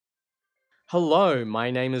Hello,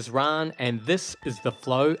 my name is Ran, and this is the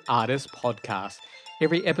Flow Artist Podcast.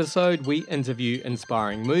 Every episode, we interview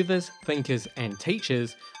inspiring movers, thinkers, and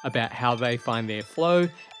teachers about how they find their flow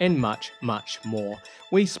and much, much more.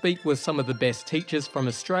 We speak with some of the best teachers from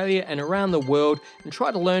Australia and around the world and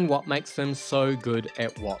try to learn what makes them so good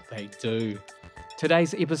at what they do.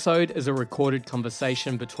 Today's episode is a recorded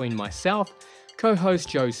conversation between myself, co-host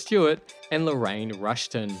Joe Stewart, and Loraine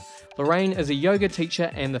Rushton. Loraine is a yoga teacher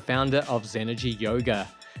and the founder of Zenergy Yoga.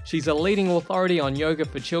 She's a leading authority on yoga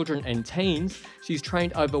for children and teens. She's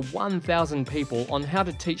trained over 1,000 people on how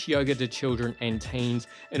to teach yoga to children and teens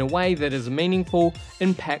in a way that is meaningful,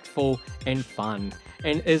 impactful, and fun,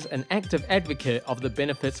 and is an active advocate of the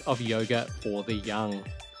benefits of yoga for the young.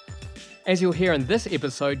 As you'll hear in this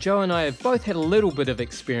episode, Joe and I have both had a little bit of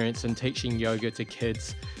experience in teaching yoga to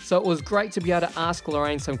kids, so it was great to be able to ask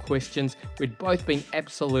Loraine some questions we'd both been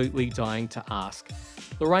absolutely dying to ask.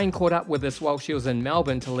 Loraine caught up with us while she was in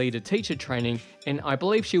Melbourne to lead a teacher training, and I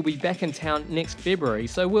believe she'll be back in town next February,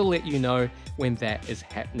 so we'll let you know when that is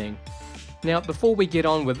happening. Now, before we get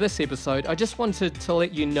on with this episode, I just wanted to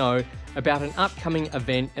let you know about an upcoming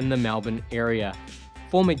event in the Melbourne area.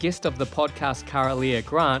 Former guest of the podcast, Karalia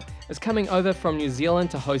Grant, is coming over from New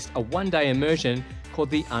Zealand to host a one-day immersion called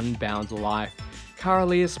The Unbound Life.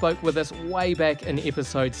 Karalia spoke with us way back in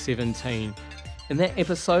episode 17. In that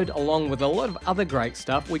episode, along with a lot of other great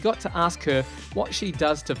stuff, we got to ask her what she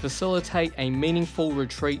does to facilitate a meaningful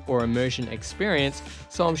retreat or immersion experience,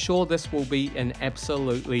 so I'm sure this will be an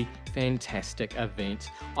absolutely fantastic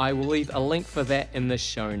event. I will leave a link for that in the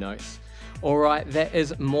show notes. Alright, that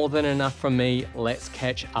is more than enough from me. Let's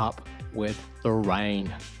catch up with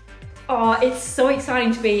Loraine. Oh, it's so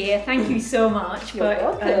exciting to be here. Thank you so much for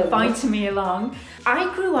inviting me along.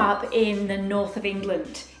 I grew up in the north of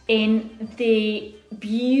England, in the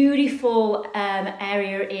beautiful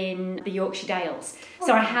area in the Yorkshire Dales.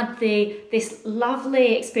 So I had this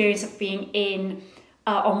lovely experience of being in,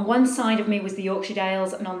 on one side of me was the Yorkshire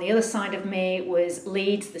Dales, and on the other side of me was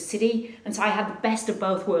Leeds, the city. And so I had the best of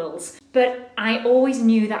both worlds. But I always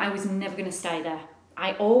knew that I was never going to stay there.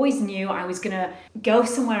 I always knew I was going to go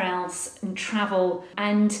somewhere else and travel.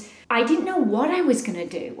 And I didn't know what I was going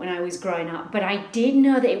to do when I was growing up, but I did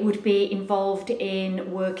know that it would be involved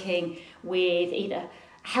in working with either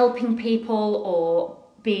helping people or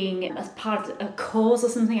being as part of a cause or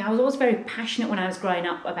something. I was always very passionate when I was growing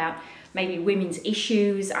up about maybe women's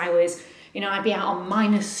issues. I'd be out on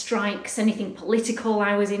miners' strikes, anything political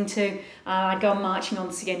I was into. I'd go marching on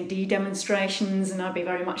CND demonstrations, and I'd be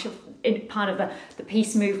very much part of the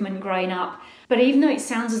peace movement growing up. But even though it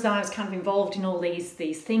sounds as though I was kind of involved in all these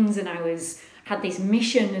things and I had this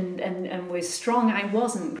mission and was strong, I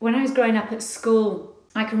wasn't. When I was growing up at school,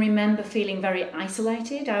 I can remember feeling very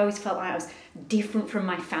isolated. I always felt like I was different from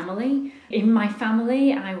my family. In my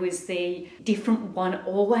family, I was the different one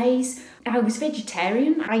always. I was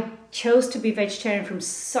vegetarian. I chose to be vegetarian from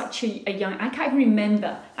such a young... I can't even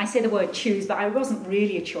remember. I say the word choose, but I wasn't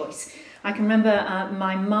really a choice. I can remember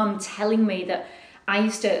my mum telling me that I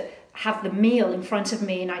used to have the meal in front of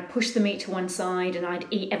me and I'd push the meat to one side and I'd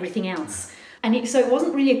eat everything else. So it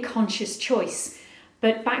wasn't really a conscious choice.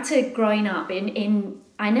 But back to growing up,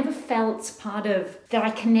 I never felt part of that.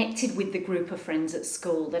 I connected with the group of friends at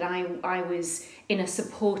school, that I was in a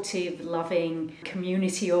supportive, loving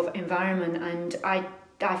community of environment, and I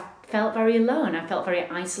felt very alone. I felt very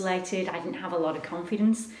isolated. I didn't have a lot of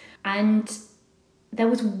confidence. And there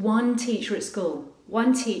was one teacher at school,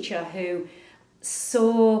 one teacher who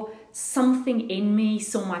saw something in me,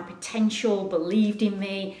 saw my potential, believed in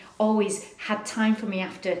me, always had time for me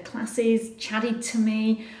after classes, chatted to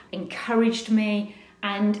me, encouraged me,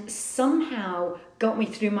 and somehow got me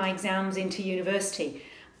through my exams into university.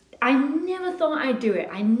 I never thought I'd do it.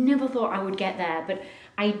 I never thought I would get there, but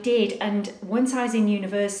I did. And once I was in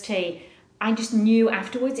university, I just knew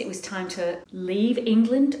afterwards it was time to leave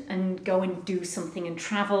England and go and do something and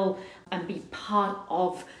travel and be part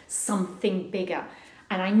of something bigger.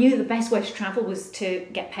 And I knew the best way to travel was to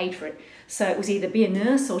get paid for it. So it was either be a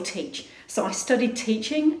nurse or teach. So I studied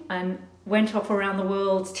teaching and went off around the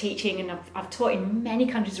world teaching, and I've taught in many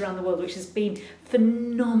countries around the world, which has been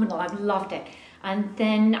phenomenal. I've loved it. And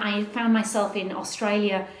then I found myself in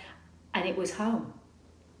Australia, and it was home.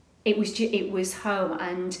 It was home.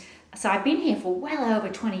 And so I've been here for well over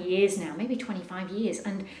 20 years now, maybe 25 years.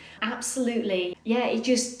 And absolutely, it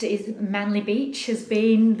just is. Manly Beach has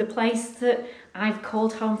been the place that I've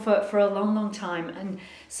called home for a long, long time. And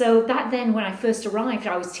so that then, when I first arrived,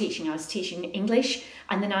 I was teaching English,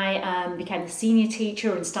 and then I became the senior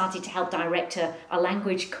teacher and started to help direct a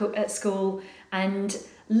language at school. And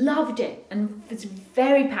loved it, and was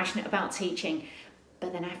very passionate about teaching.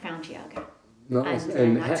 But then I found yoga, Nice.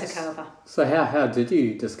 and that took over. So how did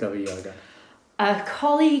you discover yoga? A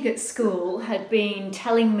colleague at school had been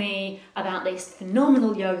telling me about this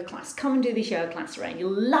phenomenal yoga class. Come and do this yoga class, Loraine.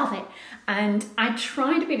 You'll love it. And I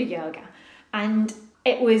tried a bit of yoga, and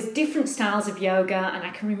it was different styles of yoga. And I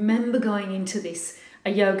can remember going into a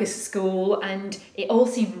yoga school, and it all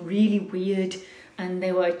seemed really weird. And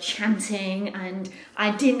they were chanting, and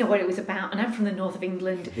I didn't know what it was about. And I'm from the north of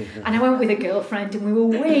England, and I went with a girlfriend, and we were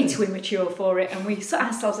way too immature for it. And we sat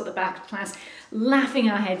ourselves at the back of the class, laughing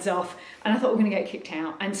our heads off. And I thought we were going to get kicked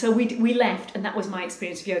out. And so we left, and that was my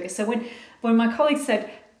experience of yoga. So when my colleague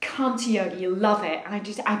said, "Come to yoga, you'll love it," I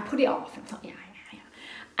put it off, and I thought, yeah.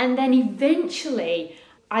 And then eventually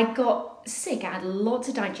I got sick. I had lots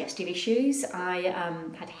of digestive issues. I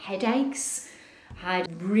had headaches. I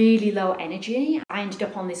had really low energy. I ended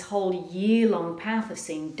up on this whole year-long path of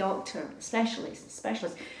seeing doctor,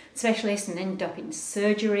 specialist, and ended up in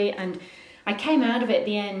surgery. And I came out of it at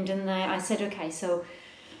the end, and I said, okay, so,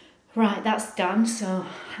 right, that's done. So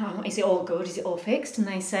is it all good? Is it all fixed? And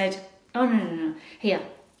they said, oh, no. Here,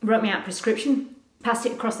 wrote me out a prescription, passed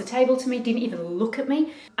it across the table to me, didn't even look at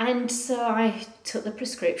me. And so I took the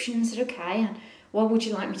prescription and said, okay, and what would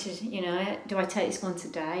you like me to, do I take this once a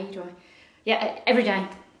day? Yeah, every day,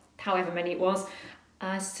 however many it was.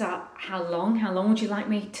 So how long would you like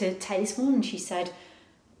me to take this for? And she said,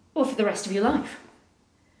 well, for the rest of your life.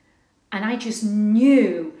 And I just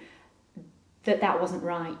knew that wasn't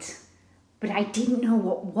right, but I didn't know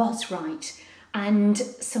what was right. And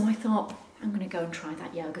so I thought, I'm going to go and try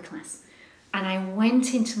that yoga class. And I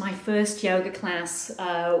went into my first yoga class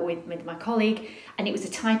with my colleague, and it was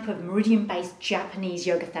a type of meridian-based Japanese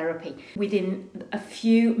yoga therapy. Within a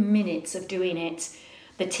few minutes of doing it,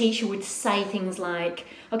 the teacher would say things like,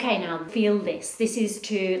 okay, now feel this. This is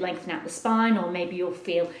to lengthen out the spine, or maybe you'll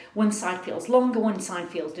feel one side feels longer, one side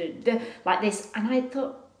feels like this. And I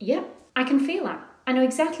thought, yep, I can feel that. I know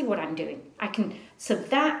exactly what I'm doing. So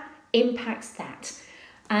that impacts that.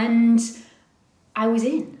 And I was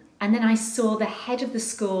in. And then I saw the head of the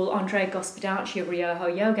school, Andre Gospodarchi of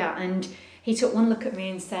Ryoho Yoga, and he took one look at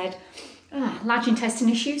me and said, large intestine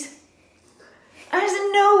issues? I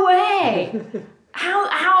said, no way! How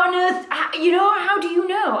on earth, how do you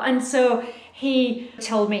know? And so he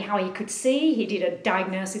told me how he could see. He did a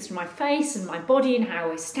diagnosis from my face and my body and how I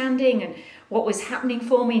was standing and what was happening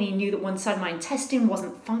for me. And he knew that one side of my intestine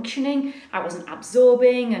wasn't functioning. I wasn't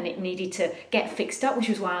absorbing, and it needed to get fixed up, which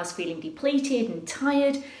was why I was feeling depleted and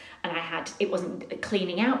tired. And it wasn't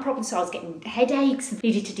cleaning out properly, so I was getting headaches and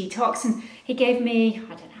needed to detox. And he gave me,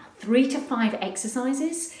 3 to 5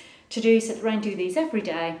 exercises to do. He said, Loraine, do these every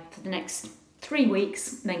day for the next 3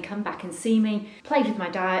 weeks, then come back and see me. Played with my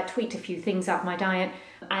diet, tweaked a few things out of my diet,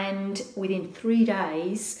 and within 3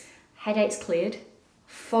 days, headaches cleared,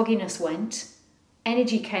 fogginess went,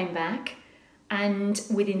 energy came back, and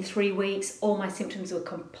within 3 weeks, all my symptoms were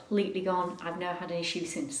completely gone. I've never had an issue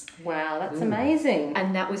since. Wow, that's amazing.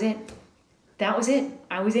 And that was it. I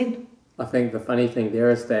was in. I think the funny thing there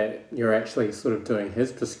is that you're actually sort of doing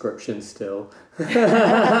his prescription still.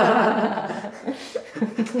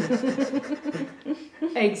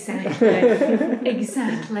 Exactly.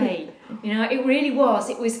 It really was.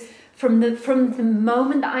 It was from the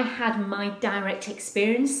moment that I had my direct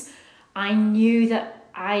experience, I knew that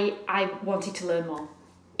I wanted to learn more.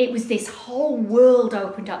 It was this whole world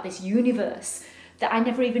opened up, this universe that I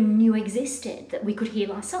never even knew existed, that we could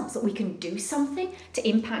heal ourselves, that we can do something to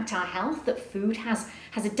impact our health, that food has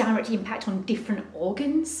a direct impact on different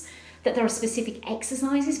organs, that there are specific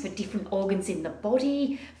exercises for different organs in the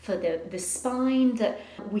body, for the spine, that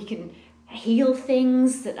we can heal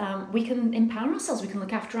things, that we can empower ourselves, we can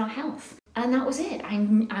look after our health. And that was it.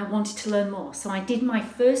 I wanted to learn more. So I did my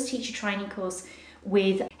first teacher training course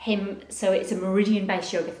with him. So it's a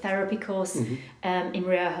meridian-based yoga therapy course in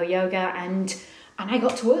Ryoho Yoga, and I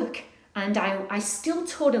got to work. And I still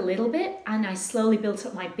taught a little bit, and I slowly built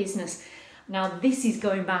up my business. Now this is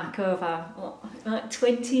going back over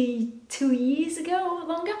 22 years ago or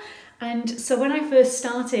longer. And so when I first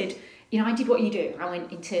started, I did what you do. I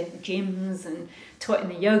went into gyms and taught in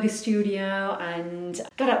the yoga studio and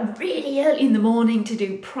got up really early in the morning to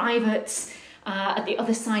do privates at the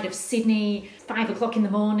other side of Sydney, 5 o'clock in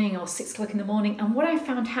the morning or 6 o'clock in the morning. And what I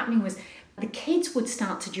found happening was the kids would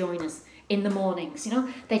start to join us in the mornings.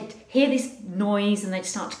 They'd hear this noise and they'd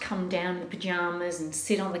start to come down in the pajamas and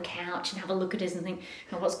sit on the couch and have a look at us and think,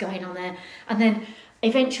 what's going on there? And then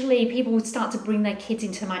eventually people would start to bring their kids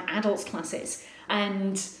into my adults classes,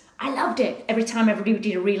 and I loved it. Every time everybody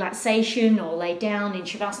did a relaxation or lay down in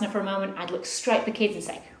Shavasana for a moment, I'd look straight at the kids and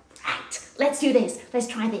say, right, let's do this, let's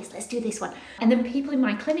try this, let's do this one. And then people in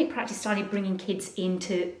my clinic practice started bringing their kids in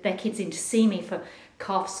to see me for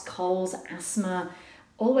coughs, colds, asthma,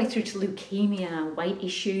 all the way through to leukemia, weight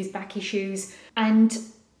issues, back issues. And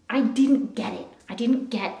I didn't get it. I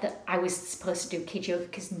didn't get that I was supposed to do kids yoga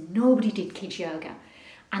because nobody did kids yoga.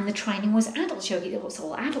 And the training was adult yoga. It was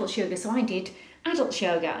all adult yoga, so I did adult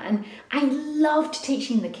yoga. And I loved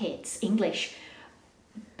teaching the kids English,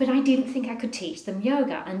 but I didn't think I could teach them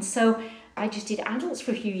yoga. And so I just did adults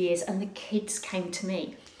for a few years and the kids came to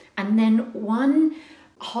me. And then one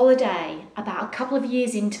holiday, about a couple of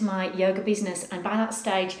years into my yoga business, and by that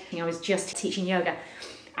stage I was just teaching yoga,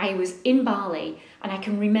 I was in Bali, and I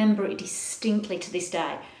can remember it distinctly to this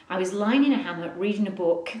day. I was lying in a hammock reading a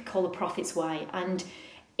book called The Prophet's Way, and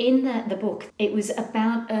in the book it was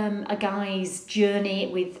about a guy's journey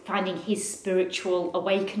with finding his spiritual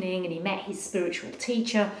awakening, and he met his spiritual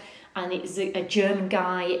teacher, and it was a German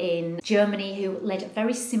guy in Germany who led a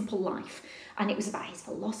very simple life. And it was about his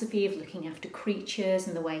philosophy of looking after creatures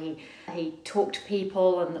and the way he talked to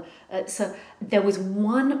people. And so there was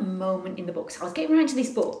one moment in the book. So I was getting around to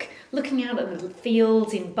this book, looking out at the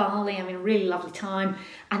fields in Bali, having a really lovely time.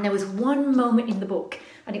 And there was one moment in the book,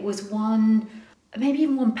 and it was maybe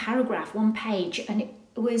even one paragraph, one page. And it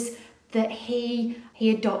was that he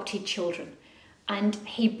adopted children. And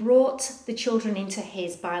he brought the children into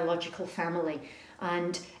his biological family.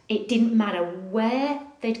 And it didn't matter where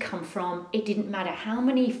they'd come from. It didn't matter how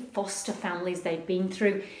many foster families they'd been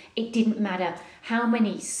through. It didn't matter how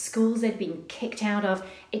many schools they'd been kicked out of.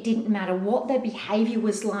 It didn't matter what their behaviour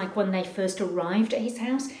was like when they first arrived at his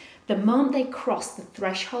house. The moment they crossed the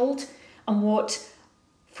threshold and walked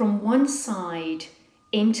from one side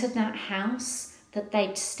into that house, that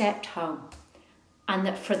they'd stepped home. And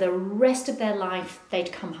that for the rest of their life,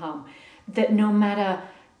 they'd come home. That no matter,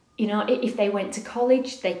 if they went to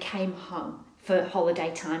college, they came home for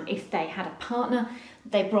holiday time. If they had a partner,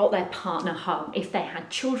 they brought their partner home. If they had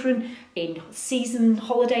children in season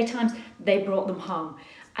holiday times, they brought them home.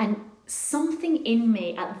 And something in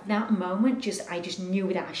me at that moment, I just knew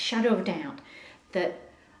without a shadow of doubt that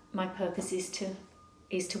my purpose is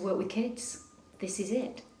to work with kids. This is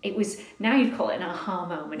it. It was, now you'd call it an aha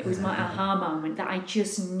moment. It was my aha moment that I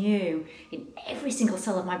just knew in every single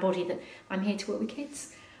cell of my body that I'm here to work with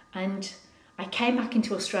kids. And I came back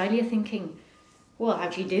into Australia thinking, well, how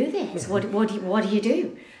do you do this? What do you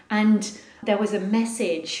do? And there was a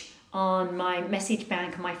message on my message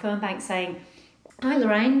bank, on my phone bank saying, hi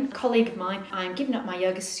Loraine, a colleague of mine, I'm giving up my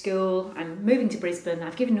yoga school, I'm moving to Brisbane,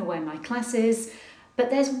 I've given away my classes, but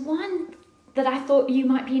there's one that I thought you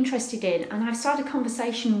might be interested in. And I've started a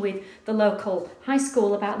conversation with the local high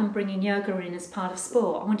school about them bringing yoga in as part of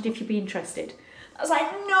sport. I wondered if you'd be interested. I was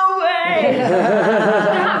like, no way!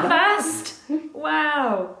 That fast!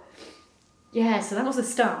 Wow. Yeah, so that was the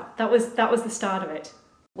start. That was the start of it.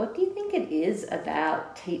 What do you think it is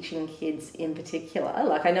about teaching kids in particular?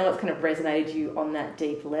 Like, I know it's kind of resonated you on that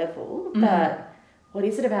deep level, but what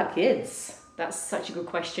is it about kids? That's such a good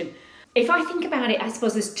question. If I think about it, I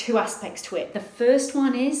suppose there's two aspects to it. The first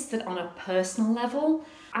one is that on a personal level,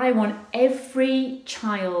 I want every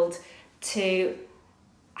child to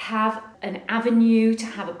have an avenue, to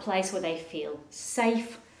have a place where they feel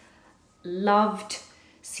safe, loved,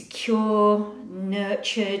 secure,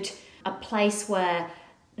 nurtured, a place where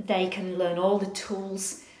they can learn all the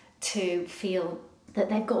tools to feel that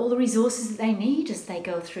they've got all the resources that they need as they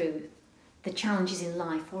go through the challenges in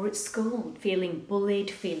life or at school, feeling bullied,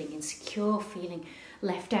 feeling insecure, feeling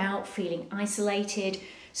left out, feeling isolated,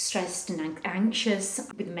 stressed and anxious,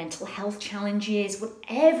 with mental health challenges,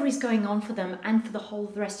 whatever is going on for them and for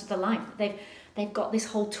the rest of their life. They've got this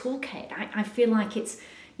whole toolkit. I feel like it's,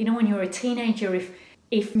 when you're a teenager,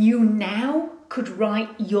 if you now could write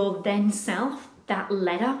your then self that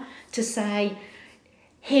letter to say,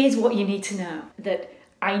 here's what you need to know, that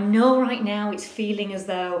I know right now it's feeling as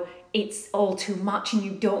though it's all too much and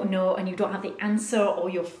you don't know and you don't have the answer, or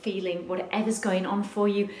you're feeling whatever's going on for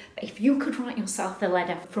you. But if you could write yourself the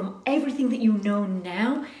letter from everything that you know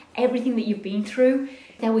now, everything that you've been through,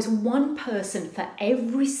 there was one person for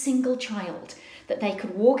every single child that they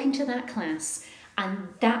could walk into that class and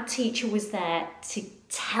that teacher was there to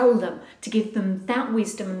tell them, to give them that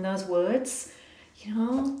wisdom and those words.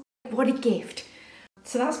 What a gift.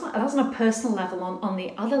 So that's on a personal level. On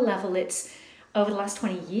the other level, it's over the last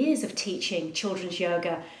 20 years of teaching children's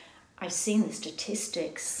yoga, I've seen the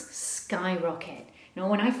statistics skyrocket.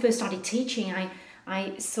 When I first started teaching,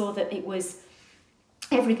 I saw that it was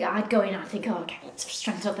I'd go in, I'd think, oh, okay, let's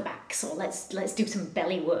strengthen up the backs, or let's do some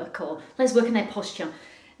belly work, or let's work on their posture.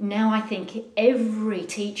 Now I think every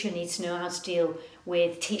teacher needs to know how to deal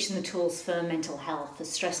with teaching the tools for mental health, for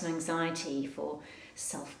stress and anxiety, for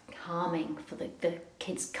self-harming, for the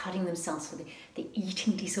kids cutting themselves, for the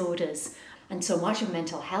eating disorders. And so much of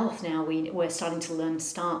mental health now we're starting to learn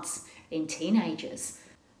starts in teenagers.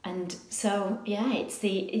 And so, yeah,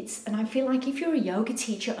 and I feel like if you're a yoga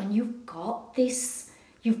teacher and you've got this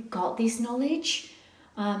knowledge,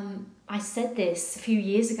 I said this a few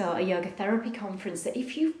years ago at a yoga therapy conference, that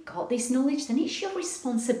if you've got this knowledge, then it's your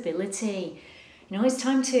responsibility. You know, it's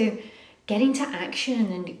time to get into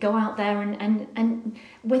action and go out there and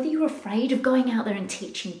whether you're afraid of going out there and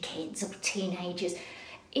teaching kids or teenagers,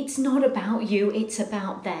 it's not about you, it's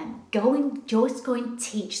about them. Just go and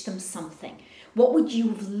teach them something. What would you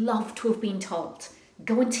have loved to have been told?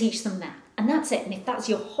 Go and teach them that. And that's it. And if that's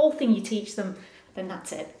your whole thing you teach them, then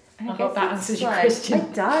that's it. I hope that answers your question.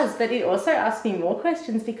 It does, but it also asks me more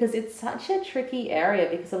questions because it's such a tricky area,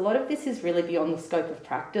 because a lot of this is really beyond the scope of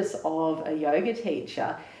practice of a yoga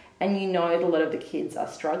teacher. And you know that a lot of the kids are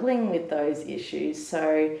struggling with those issues.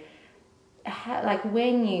 So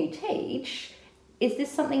when you teach, is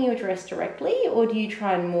this something you address directly, or do you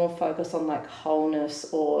try and more focus on like wholeness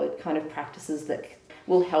or kind of practices that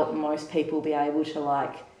will help most people be able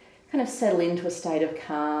to kind of settle into a state of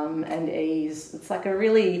calm and ease? It's like a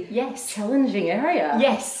really challenging area.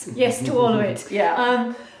 Yes to all of it.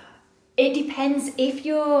 Yeah. It depends. If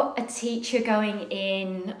you're a teacher going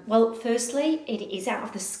in, well, firstly, it is out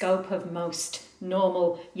of the scope of most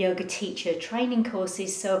normal yoga teacher training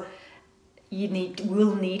courses, so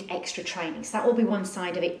will need extra training. So that will be one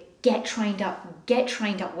side of it. Get trained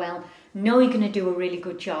up well, know you're going to do a really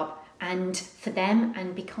good job, and for them,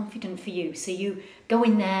 and be confident for you. So you go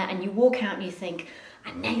in there and you walk out and you think,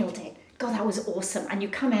 I nailed it. God, that was awesome. And you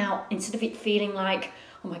come out, instead of it feeling like,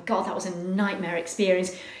 oh my God, that was a nightmare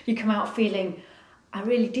experience, you come out feeling, I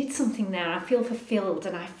really did something there. I feel fulfilled,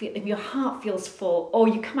 and your heart feels full. Or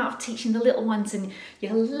you come out of teaching the little ones and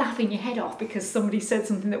you're laughing your head off because somebody said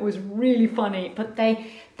something that was really funny. But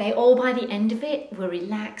they all, by the end of it, were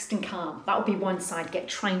relaxed and calm. That would be one side. Get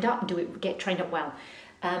trained up and get trained up well.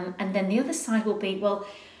 And then the other side will be, well,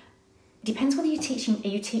 depends whether you're teaching. Are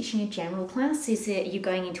you teaching a general class? Are you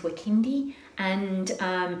going into a kindy? And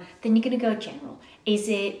then you're going to go general. Is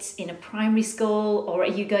it in a primary school, or are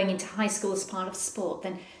you going into high school as part of sport?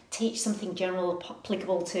 Then teach something general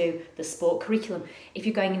applicable to the sport curriculum. If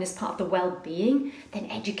you're going in as part of the well-being, then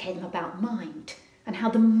educate them about mind and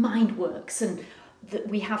how the mind works, and that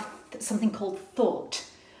we have something called thought,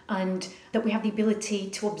 and that we have the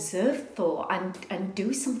ability to observe thought and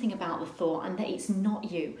do something about the thought, and that it's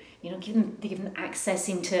not you. You know, give them access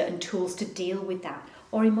into and tools to deal with that,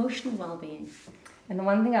 or emotional well-being. And the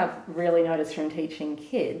one thing I've really noticed from teaching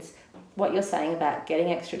kids, what you're saying about getting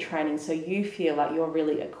extra training so you feel like you're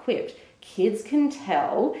really equipped, kids can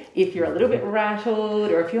tell if you're a little bit rattled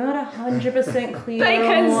or if you're not 100% clear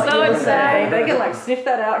on what you're saying. They can sniff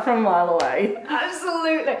that out from a mile away.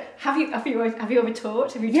 Absolutely. Have you ever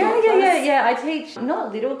taught? Have you taught class? Yeah. I teach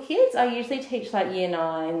not little kids. I usually teach year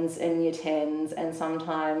 9s and year 10s, and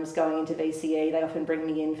sometimes going into VCE, they often bring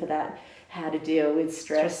me in for that how to deal with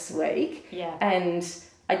stress week. Yeah. And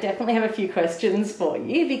I definitely have a few questions for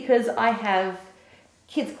you, because I have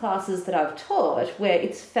kids classes that I've taught where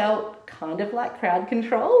it's felt kind of like crowd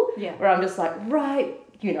control, where I'm just like, right,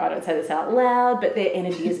 I don't say this out loud, but their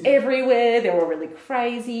energy is everywhere. They're all really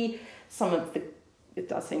crazy. It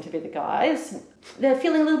does seem to be the guys, they're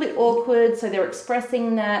feeling a little bit awkward, so they're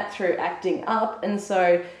expressing that through acting up. And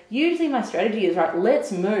so usually my strategy is, right, let's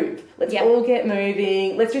move. Let's all get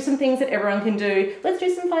moving. Let's do some things that everyone can do. Let's do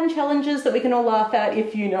some fun challenges that we can all laugh at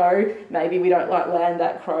if, maybe we don't land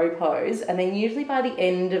that crow pose. And then usually by the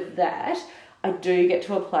end of that, I do get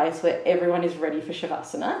to a place where everyone is ready for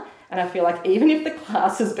Shavasana. And I feel like even if the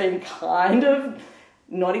class has been kind of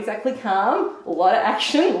not exactly calm, a lot of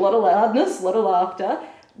action, a lot of loudness, a lot of laughter,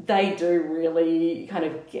 they do really kind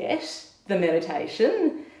of get the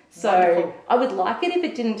meditation. So wonderful. I would like it if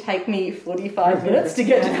it didn't take me 45 minutes to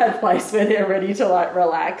get to that place where they're ready to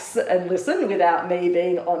relax and listen without me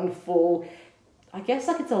being on full. I guess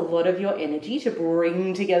it's a lot of your energy to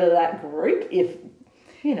bring together that group if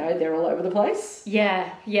they're all over the place. Yeah.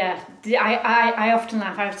 I often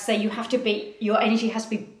laugh. I have to say your energy has to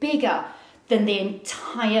be bigger than the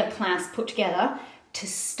entire class put together to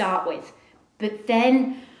start with. But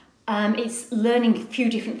then It's learning a few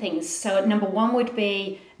different things. So number one would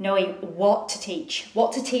be knowing what to teach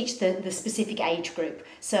the specific age group.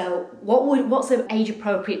 So what's the age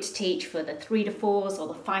appropriate to teach for the 3 to 4s or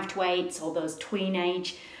the 5 to 8s or those tween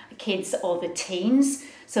age kids or the teens.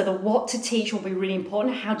 So the what to teach will be really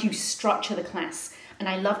important. How do you structure the class? And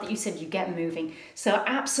I love that you said you get moving. So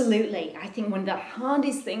absolutely, I think one of the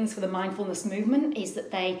hardest things for the mindfulness movement is that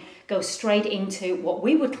they go straight into what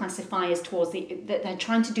we would classify as that they're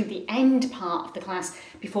trying to do the end part of the class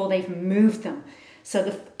before they've moved them. So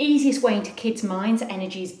the easiest way into kids' minds,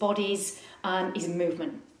 energies, bodies, is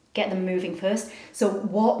movement. Get them moving first. So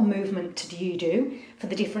what movement do you do for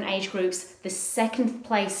the different age groups? The second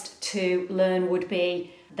place to learn would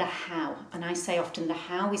be the how. And I say often the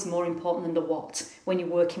how is more important than the what when you're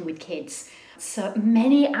working with kids. So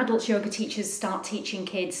many adult yoga teachers start teaching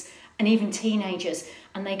kids and even teenagers,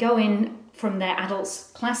 and they go in from their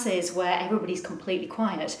adults classes where everybody's completely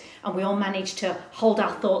quiet and we all manage to hold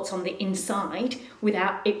our thoughts on the inside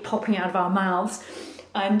without it popping out of our mouths.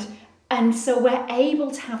 And so we're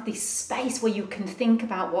able to have this space where you can think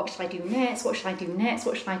about what should I do next, what should I do next,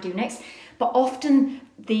 what should I do next. But often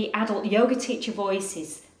the adult yoga teacher voice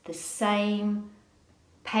is the same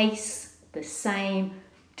pace, the same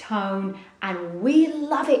tone, and we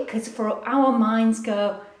love it because for our minds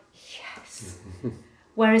go, yes.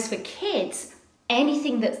 Whereas for kids,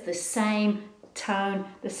 anything that's the same tone,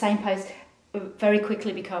 the same pace, very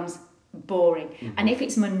quickly becomes boring. Mm-hmm. And if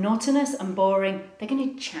it's monotonous and boring, they're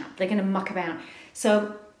going to chat, they're going to muck about.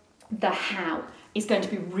 So the how is going to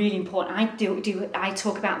be really important. I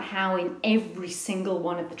talk about how in every single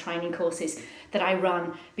one of the training courses that I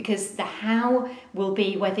run, because the how will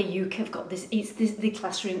be whether you have got the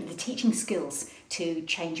classroom, the teaching skills to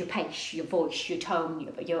change your pace, your voice, your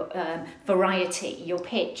tone, your variety, your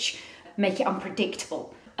pitch, make it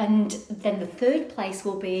unpredictable. And then the third place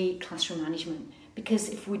will be classroom management. Because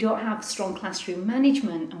if we don't have strong classroom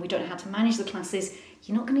management and we don't know how to manage the classes,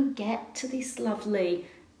 you're not going to get to this lovely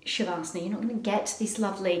Shavasana, you're not going to get to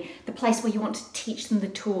the place where you want to teach them the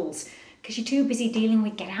tools. Because you're too busy dealing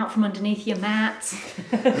with get out from underneath your mat,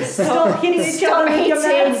 stop hitting each other with your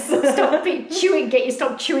mats,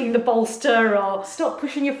 stop chewing the bolster, or stop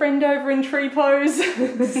pushing your friend over in tree pose.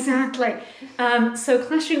 Exactly. So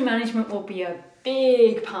classroom management will be a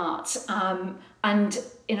big part. And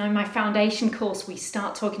in my foundation course, we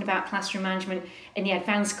start talking about classroom management. In the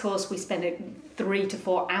advanced course, we spend 3 to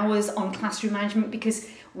 4 hours on classroom management, because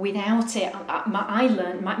without it,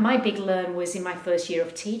 my big learn was in my first year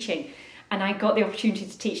of teaching. And I got the opportunity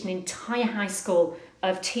to teach an entire high school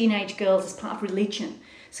of teenage girls as part of religion.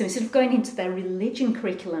 So instead of going into their religion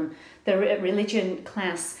curriculum, the religion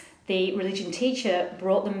class, the religion teacher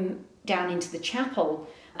brought them down into the chapel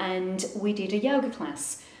and we did a yoga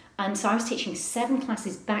class. And so I was teaching 7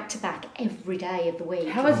 classes back to back every day of the week.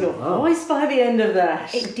 How was your voice by the end of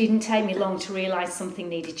that? It didn't take me long to realise something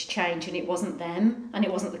needed to change, and it wasn't them, and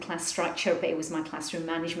it wasn't the class structure, but it was my classroom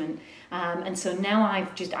management. And so now I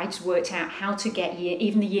just worked out how to get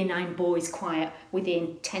even the year 9 boys quiet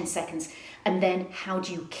within 10 seconds. And then how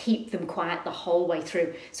do you keep them quiet the whole way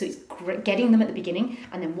through? So it's getting them at the beginning,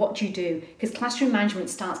 and then what do you do? Because classroom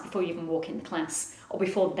management starts before you even walk in the class, or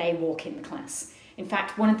before they walk in the class. In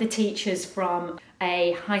fact, one of the teachers from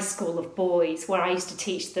a high school of boys, where I used to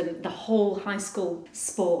teach them the whole high school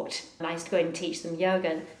sport, and I used to go and teach them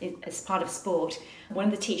yoga as part of sport, one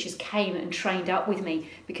of the teachers came and trained up with me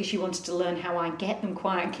because she wanted to learn how I get them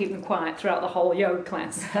quiet and keep them quiet throughout the whole yoga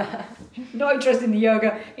class. Not interested in the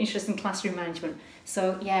yoga, interested in classroom management.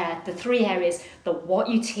 So yeah, the 3 areas, the what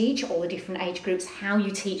you teach, all the different age groups, how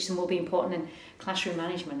you teach them will be important, and classroom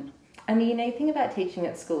management. And the unique thing about teaching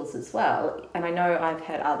at schools as well, and I know I've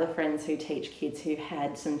had other friends who teach kids who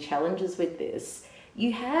had some challenges with this,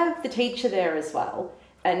 you have the teacher there as well.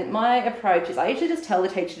 And my approach is I usually just tell the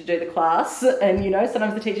teacher to do the class, and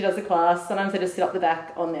sometimes the teacher does the class, sometimes they just sit up the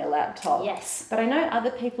back on their laptop. Yes. But I know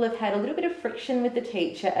other people have had a little bit of friction with the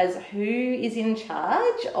teacher as who is in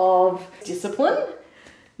charge of discipline.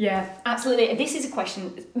 Yeah, absolutely. This is a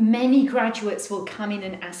question many graduates will come in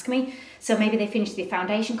and ask me. So maybe they finished the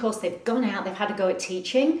foundation course, they've gone out, they've had a go at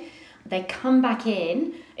teaching, they come back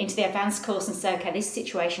into the advanced course and say, okay, this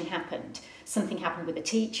situation happened. Something happened with the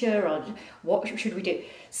teacher, or what should we do?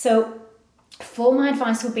 So for my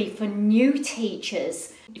advice will be for new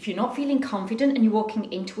teachers, if you're not feeling confident and you're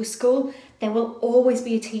walking into a school, there will always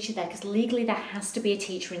be a teacher there, because legally there has to be a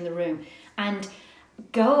teacher in the room. And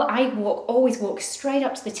always walk straight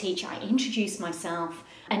up to the teacher, I introduce myself,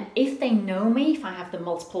 and if they know me, if I have them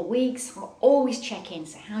multiple weeks, I'll always check in,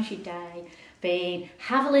 say, how's your day been?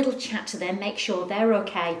 Have a little chat to them, make sure they're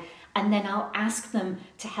okay, and then I'll ask them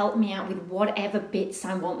to help me out with whatever bits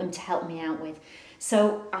I want them to help me out with.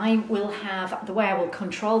 So I will have, the way I will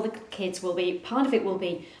control the kids will be, part of it will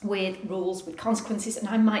be with rules, with consequences, and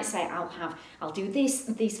I might say I'll do these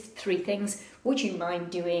 3 things. Would you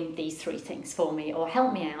mind doing these 3 things for me, or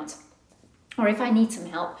help me out? Or if I need some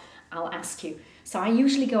help, I'll ask you. So I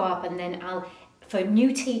usually go up and then for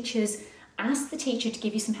new teachers, ask the teacher to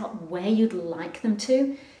give you some help where you'd like them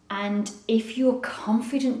to. And if you're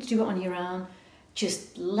confident to do it on your own,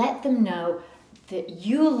 just let them know that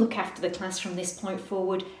you'll look after the class from this point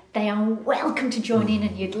forward. They are welcome to join in,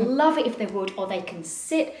 and you'd love it if they would, or they can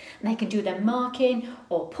sit and they can do their marking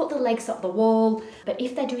or put the legs up the wall. But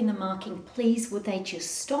if they're doing the marking, please would they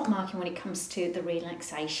just stop marking when it comes to the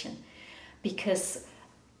relaxation, because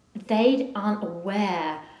they aren't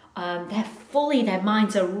aware. Their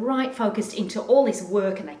minds are right focused into all this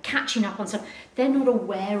work, and they're catching up on stuff. They're not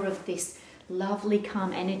aware of this lovely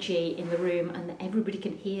calm energy in the room, and that everybody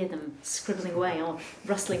can hear them scribbling away or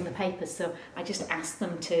rustling the papers. So I just ask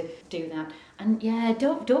them to do that. And yeah,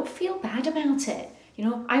 don't feel bad about it. You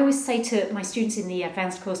know, I always say to my students in the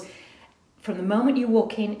advanced course, from the moment you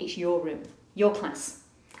walk in, it's your room, your class.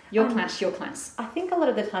 Your class. I think a lot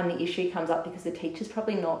of the time the issue comes up because the teacher's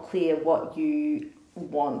probably not clear what you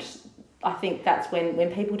want. I think that's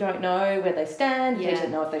when people don't know where they stand, they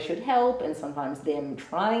don't know if they should help, and sometimes them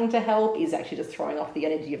trying to help is actually just throwing off the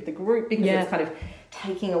energy of the group, because it's kind of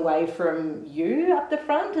taking away from you up the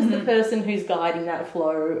front as the person who's guiding that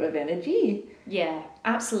flow of energy. Yeah,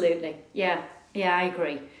 absolutely. Yeah, I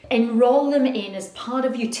agree. Enroll them in as part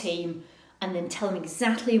of your team, and then tell them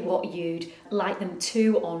exactly what you'd like them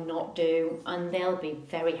to or not do, and they'll be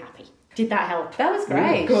very happy. Did that help? That was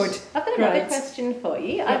great. Good. I've got another question for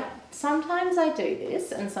you. Yeah. Sometimes I do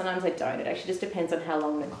this and sometimes I don't. It actually just depends on how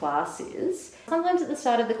long the class is. Sometimes at the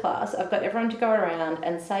start of the class, I've got everyone to go around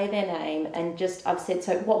and say their name, and I've said,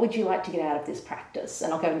 so what would you like to get out of this practice?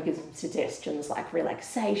 And I'll go and give them suggestions like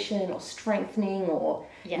relaxation or strengthening, or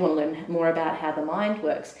you want to learn more about how the mind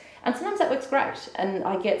works. And sometimes that works great and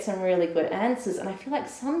I get some really good answers. And I feel like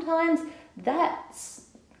sometimes that's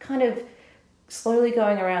kind of slowly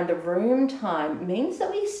going around the room time means that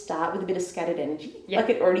we start with a bit of scattered energy. Like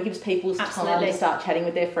it already gives people time to start chatting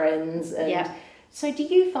with their friends. And so do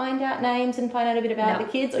you find out names and find out a bit about the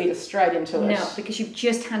kids, or you just straight into it? No, because you've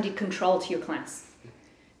just handed control to your class.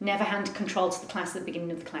 Never hand control to the class at the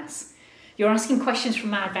beginning of the class. You're asking questions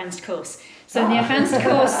from our advanced course. So in the advanced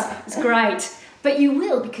course, it's great. But you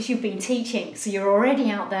will, because you've been teaching. So you're already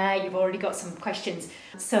out there, you've already got some questions.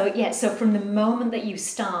 So from the moment that you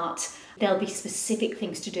start, there'll be specific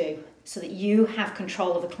things to do so that you have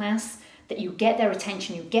control of the class, that you get their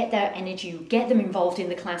attention, you get their energy, you get them involved in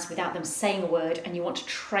the class without them saying a word, and you want to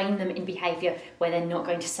train them in behaviour where they're not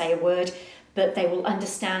going to say a word, but they will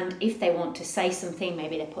understand if they want to say something,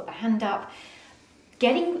 maybe they put their hand up.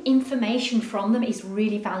 Getting information from them is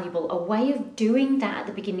really valuable. A way of doing that at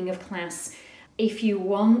the beginning of class, if you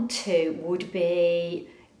want to, would be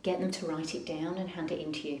get them to write it down and hand it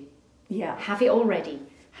in to you. Yeah. Have it all ready.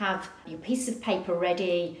 Have your piece of paper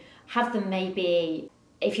ready. Have them maybe,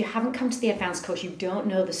 if you haven't come to the advanced course, you don't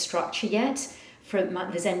know the structure yet, for the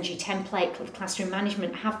Zenji template of classroom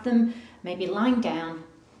management, have them maybe lying down,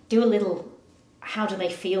 do a little, how do they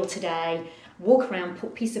feel today, walk around, put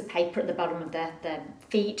a piece of paper at the bottom of their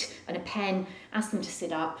feet and a pen, ask them to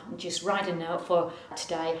sit up and just write a note for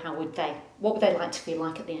today, what would they like to feel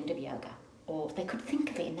like at the end of yoga? Or they could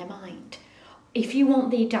think of it in their mind. If you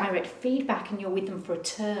want the direct feedback and you're with them for a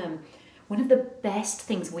term, one of the best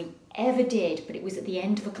things we ever did, but it was at the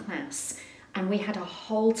end of a class, and we had a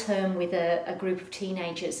whole term with a group of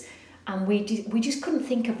teenagers, and we just couldn't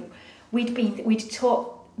think of, we'd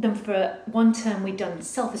taught them for one term, we'd done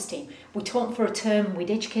self-esteem, we taught them for a term, we'd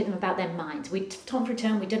educate them about their minds, we'd taught them for a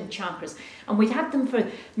term, we'd done chakras, and we'd had them for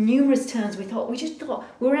numerous terms. We thought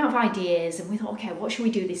we were out of ideas, and we thought, okay, what should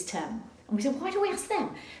we do this term? And we said, why don't we ask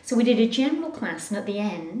them? So we did a general class, and at the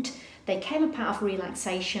end, they came up out of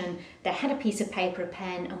relaxation, they had a piece of paper, a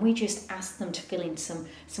pen, and we just asked them to fill in some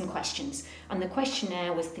questions. And the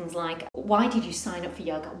questionnaire was things like, why did you sign up for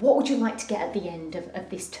yoga? What would you like to get at the end of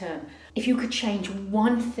this term? If you could change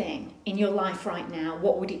one thing in your life right now,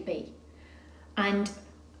 what would it be? And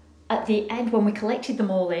at the end, when we collected them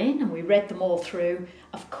all in and we read them all through,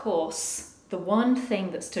 of course, the one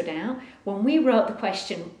thing that stood out, when we wrote the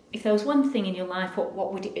question, if there was one thing in your life,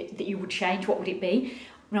 what would it be that you would change, what would it be?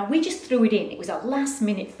 Now, we just threw it in. It was a last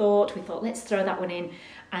minute thought. We thought, let's throw that one in.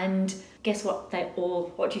 And guess what?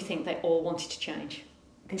 What do you think they all wanted to change?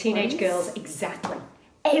 Teenage girls, exactly.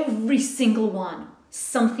 Every single one,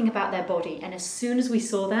 something about their body. And as soon as we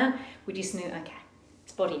saw that, we just knew, okay,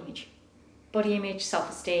 It's body image,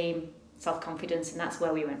 self-esteem, self-confidence, and that's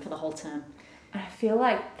where we went for the whole term. I feel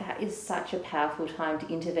like that is such a powerful time to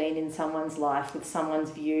intervene in someone's life with someone's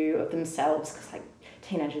view of themselves, because like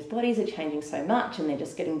teenagers' bodies are changing so much and they're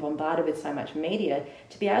just getting bombarded with so much media.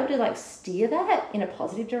 To be able to like steer that in a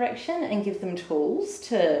positive direction and give them tools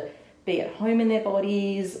to be at home in their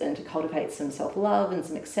bodies and to cultivate some self-love and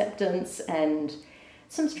some acceptance and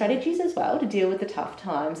some strategies as well to deal with the tough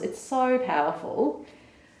times. It's so powerful.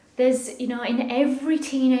 There's, in every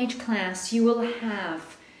teenage class you'll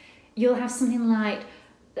have something like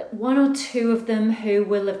 1 or 2 of them who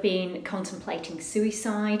will have been contemplating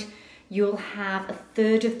suicide. You'll have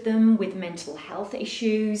 1/3 of them with mental health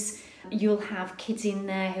issues. You'll have kids in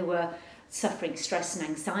there who are suffering stress and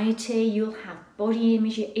anxiety. You'll have body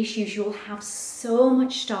image issues. You'll have so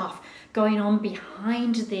much stuff going on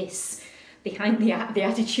behind the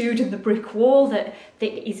attitude and the brick wall that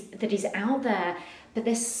is out there. But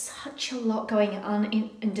there's such a lot going on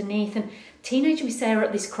underneath. And teenagers, we say, are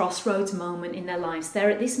at this crossroads moment in their lives. They're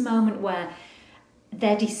at this moment where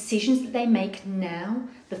their decisions that they make now,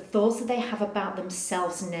 the thoughts that they have about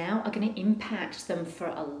themselves now, are going to impact them for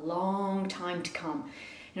a long time to come.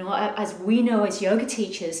 As we know as yoga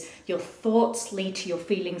teachers, your thoughts lead to your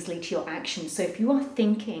feelings, lead to your actions. So if you are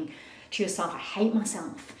thinking to yourself, I hate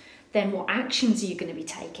myself, then what actions are you going to be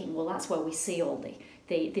taking? Well, that's where we see all the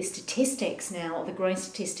statistics now, the growing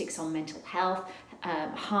statistics on mental health,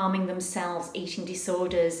 harming themselves, eating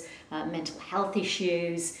disorders, mental health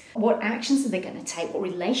issues. What actions are they going to take? What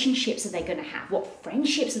relationships are they going to have? What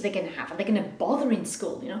friendships are they going to have? Are they going to bother in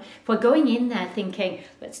school? If we're going in there thinking,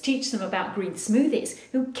 let's teach them about green smoothies,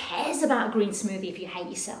 who cares about green smoothie if you hate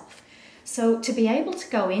yourself? So to be able to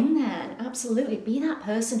go in there and absolutely be that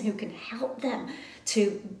person who can help them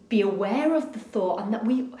to be aware of the thought, and that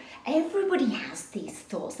everybody has these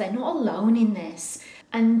thoughts, they're not alone in this,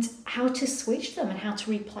 and how to switch them and how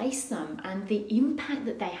to replace them, and the impact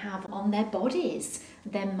that they have on their bodies,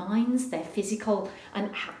 their minds, their physical,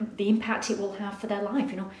 and the impact it will have for their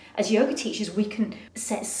life. As yoga teachers, we can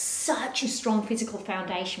set such a strong physical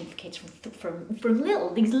foundation for kids from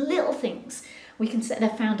these little things. We can set their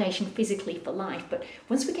foundation physically for life, but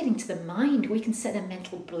once we get into the mind, we can set their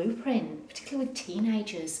mental blueprint, particularly with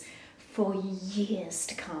teenagers, for years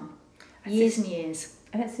to come. Years and years.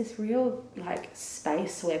 And it's this real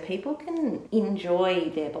space where people can enjoy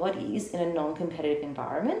their bodies in a non-competitive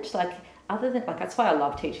environment. That's why I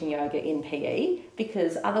love teaching yoga in PE,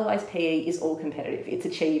 because otherwise PE is all competitive. It's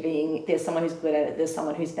achieving, there's someone who's good at it, there's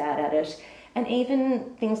someone who's bad at it. And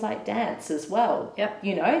even things like dance as well. Yep.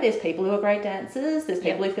 There's people who are great dancers, there's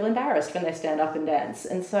people who feel embarrassed when they stand up and dance.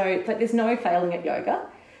 And so, there's no failing at yoga.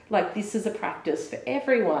 This is a practice for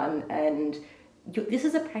everyone, and this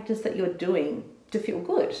is a practice that you're doing to feel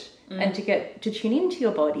good and to get to tune into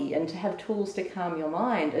your body and to have tools to calm your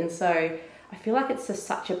mind. And so I feel like it's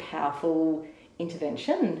such a powerful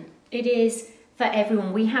intervention. It is for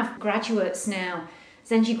everyone. We have graduates now,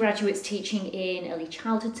 Zenji graduates teaching in early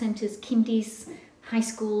childhood centres, kindies, high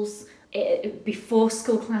schools, before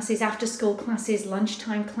school classes, after school classes,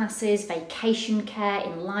 lunchtime classes, vacation care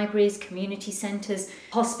in libraries, community centres,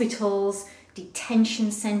 hospitals,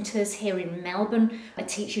 detention centres here in Melbourne. A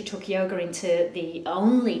teacher took yoga into the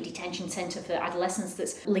only detention centre for adolescents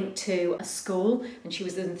that's linked to a school, and she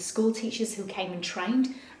was one of the school teachers who came and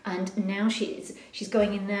trained, and now she's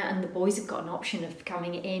going in there, and the boys have got an option of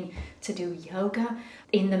coming in to do yoga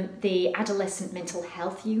in the adolescent mental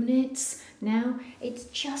health units now.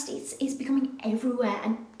 It's becoming everywhere,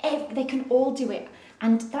 and they can all do it.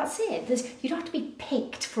 And that's it. You don't have to be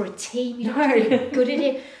picked for a team. You don't have to be good at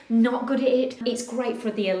it, not good at it. It's great for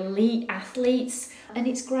the elite athletes, and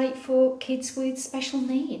it's great for kids with special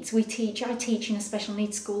needs. I teach in a special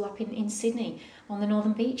needs school up in Sydney on the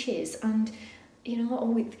Northern Beaches, and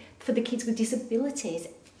for the kids with disabilities,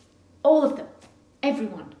 all of them,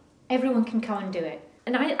 everyone can come and do it.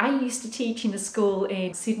 And I used to teach in a school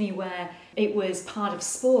in Sydney where it was part of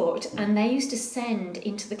sport, and they used to send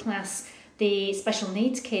into the class the special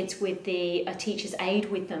needs kids with the teacher's aide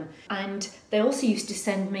with them. And they also used to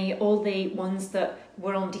send me all the ones that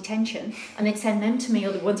were on detention, and they'd send them to me,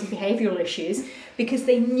 or the ones with behavioural issues, because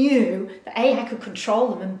they knew that A, I could control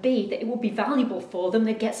them, and B, that it would be valuable for them,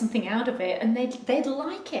 they'd get something out of it, and they'd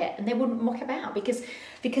like it, and they wouldn't muck about, because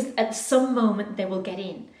at some moment they will get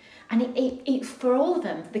in. And it for all of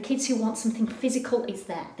them, the kids who want something physical is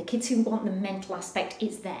there. The kids who want the mental aspect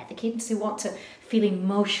is there. The kids who want to feel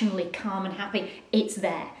emotionally calm and happy, it's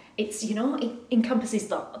there. It's, it encompasses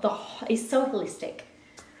it's so holistic.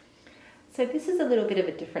 So this is a little bit of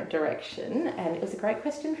a different direction, and it was a great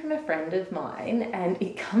question from a friend of mine, and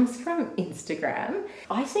it comes from Instagram.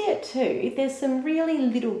 I see it too. There's some really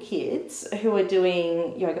little kids who are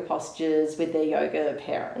doing yoga postures with their yoga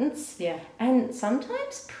parents. Yeah. And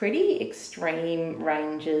sometimes pretty extreme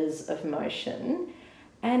ranges of motion.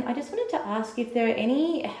 And I just wanted to ask if there are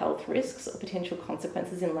any health risks or potential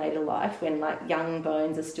consequences in later life when like young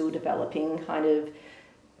bones are still developing, kind of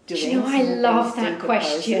doing I love that deeper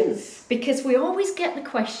question poses. because we always get the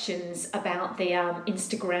questions about the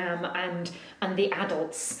Instagram and the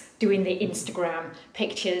adults doing the Instagram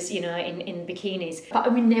pictures, in bikinis.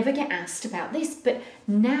 But we never get asked about this. But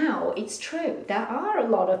now it's true. There are a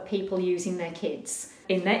lot of people using their kids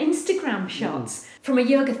in their Instagram shots. From a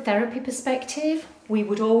yoga therapy perspective, we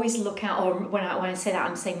would always look at, or when I say that,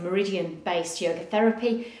 I'm saying meridian-based yoga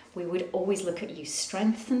therapy, we would always look at you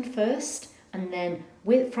strengthen first, and then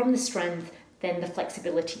from the strength, then the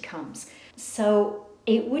flexibility comes. So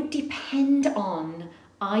it would depend on,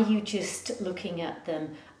 are you just looking at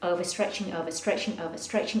them overstretching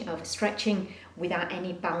without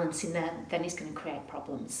any balance in there, then it's going to create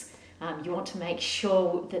problems. You want to make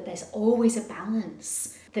sure that there's always a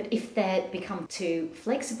balance, that if they become too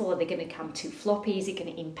flexible, are they going to become too floppy? Is it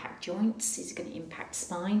going to impact joints? Is it going to impact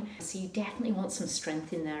spine? So you definitely want some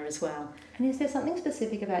strength in there as well. And is there something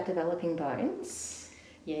specific about developing bones?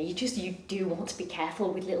 Yeah, you do want to be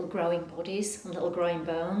careful with little growing bodies and little growing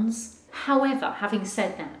bones. However, having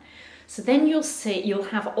said that, so then you'll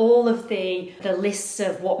have all of the lists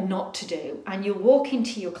of what not to do, and you'll walk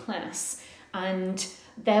into your class and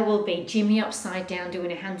there will be Jimmy upside down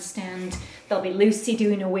doing a handstand, there'll be Lucy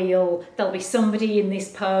doing a wheel, there'll be somebody in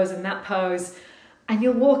this pose and that pose, and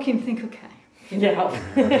you'll walk in and think, okay. Yeah.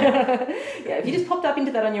 Yeah, if you just popped up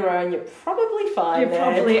into that on your own, you're probably fine. You're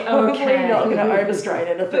probably okay. Not going to overstrain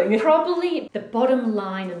anything. But probably the bottom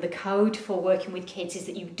line and the code for working with kids is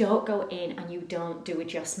that you don't go in and you don't do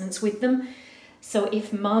adjustments with them. So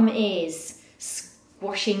if mum is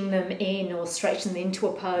squashing them in or stretching them into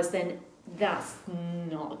a pose, then that's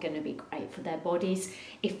not going to be great for their bodies.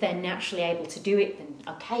 If they're naturally able to do it,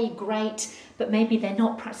 then okay, great. But maybe they're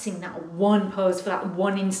not practicing that one pose for that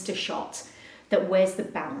one Insta shot. That where's the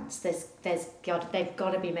balance? They've got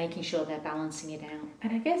to be making sure they're balancing it out.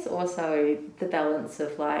 And I guess also the balance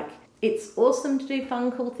of like, it's awesome to do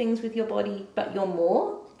fun, cool things with your body, but you're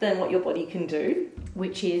more than what your body can do.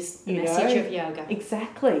 Which is the message of yoga.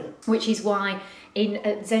 Exactly. Which is why in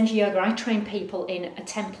Zenji Yoga, I train people in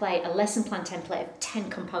a lesson plan template of 10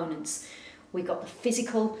 components. We've got the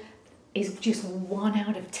physical, is just 1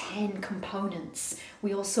 out of 10 components.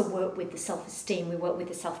 We also work with the self-esteem, we work with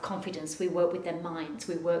the self-confidence, we work with their minds,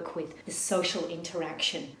 we work with the social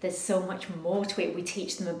interaction. There's so much more to it. We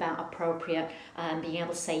teach them about appropriate, being able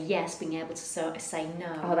to say yes, being able to say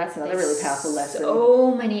no. Oh, that's another really powerful lesson.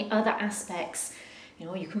 So many other aspects.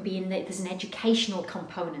 You can be there's an educational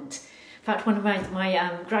component. In fact, one of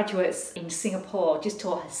my graduates in Singapore just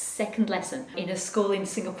taught her second lesson in a school in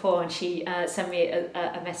Singapore, and she sent me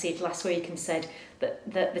a message last week and said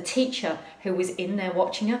that the teacher who was in there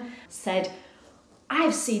watching her said,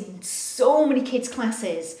 "I've seen so many kids'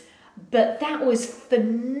 classes, but that was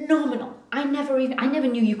phenomenal. I never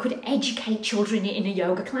knew you could educate children in a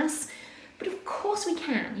yoga class." But of course we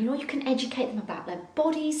can. You can educate them about their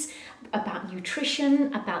bodies, about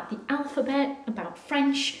nutrition, about the alphabet, about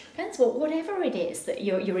French, depends whatever it is that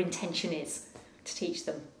your intention is to teach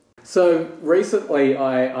them. So recently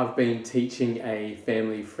I've been teaching a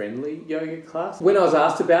family-friendly yoga class. When I was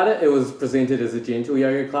asked about it, it was presented as a gentle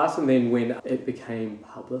yoga class, and then when it became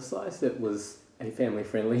publicised, it was a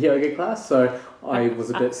family-friendly yoga class, so I was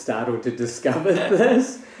a bit startled to discover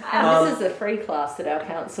this. And this is a free class that our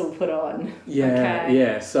council put on. Yeah, okay.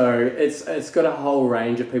 Yeah. So it's got a whole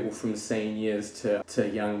range of people from seniors to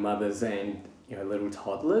young mothers and little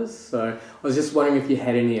toddlers. So I was just wondering if you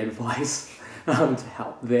had any advice to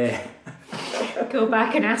help there. Go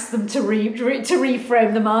back and ask them to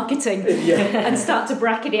reframe the marketing and start to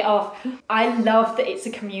bracket it off. I love that it's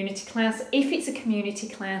a community class. If it's a community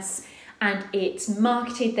class and it's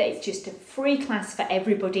marketed that it's just a free class for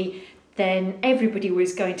everybody, then everybody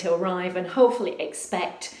was going to arrive and hopefully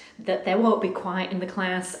expect that there won't be quiet in the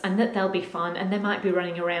class and that there'll be fun and there might be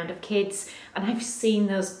running around of kids. And I've seen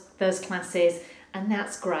those classes, and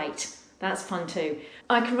that's great. That's fun too.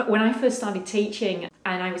 When I first started teaching,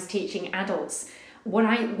 and I was teaching adults, what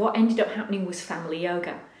ended up happening was family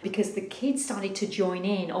yoga, because the kids started to join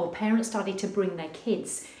in, or parents started to bring their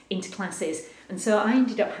kids into classes. And so I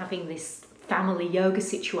ended up having this family yoga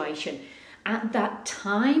situation. At that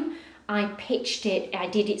time, I pitched it, I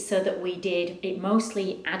did it so that we did it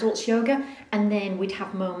mostly adults yoga, and then we'd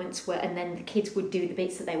have moments where, and then the kids would do the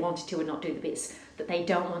bits that they wanted to and not do the bits that they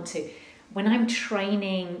don't want to. When I'm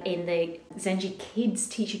training in the Zenji Kids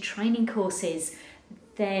teacher training courses,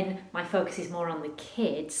 then my focus is more on the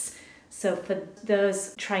kids. So for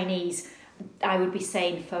those trainees, I would be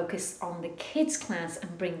saying focus on the kids class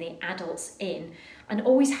and bring the adults in, and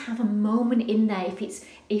always have a moment in there if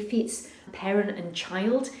it's parent and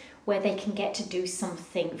child where they can get to do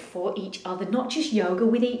something for each other, not just yoga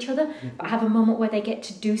with each other, but have a moment where they get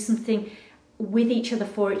to do something with each other,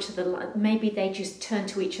 for each other. Maybe they just turn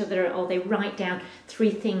to each other, or they write down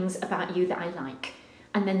 3 things about you that I like,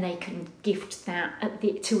 and then they can gift that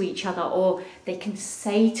to each other, or they can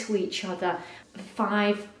say to each other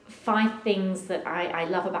 5 things that I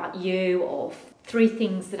love about you, or 3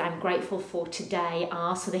 things that I'm grateful for today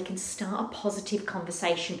are, so they can start a positive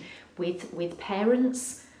conversation with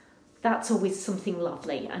parents. That's always something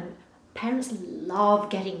lovely, and parents love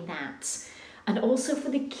getting that. And also for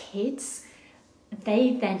the kids,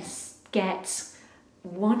 they then get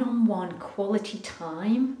one-on-one quality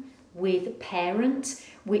time with parent,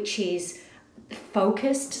 which is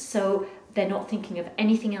focused, so they're not thinking of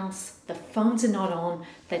anything else. The phones are not on.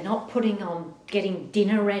 They're not putting on getting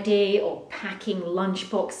dinner ready or packing lunch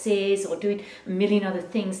boxes or doing a million other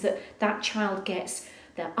things. That child gets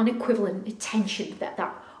that unequivalent attention, that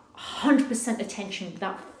 100% attention,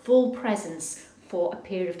 that full presence for a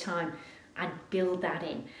period of time, and build that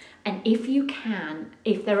in. And if you can,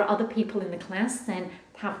 if there are other people in the class, then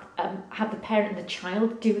have the parent and the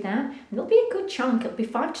child do that. And it'll be a good chunk. It'll be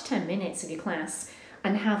 5 to 10 minutes of your class,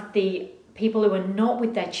 and have the people who are not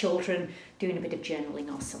with their children doing a bit of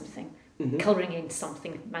journaling or something. Colouring in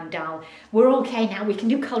something, mandala. We're okay now. We can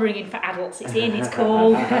do colouring in for adults. It's in. It's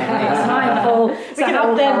cool. It's mindful. We can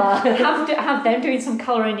have them doing some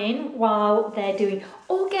colouring in while they're doing,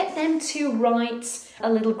 or get them to write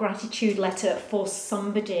a little gratitude letter for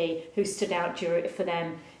somebody who stood out for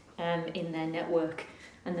them in their network,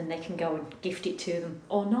 and then they can go and gift it to them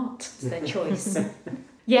or not. It's their choice.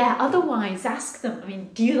 Yeah, otherwise ask them. I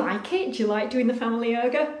mean, do you like it? Do you like doing the family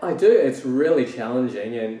yoga? I do. It's really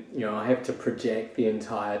challenging, and I have to project the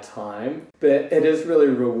entire time. But it is really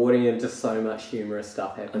rewarding, and just so much humorous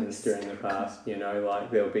stuff happens during the class.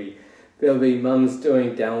 Like there'll be mums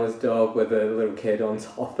doing downwards dog with a little kid on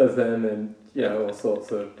top of them, and all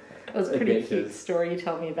sorts of It was a pretty cute story you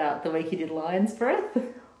told me about the week you did lion's breath.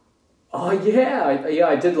 Oh yeah,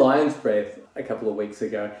 I did lion's breath a couple of weeks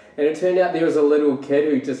ago, and it turned out there was a little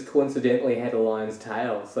kid who just coincidentally had a lion's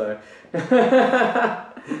tail, so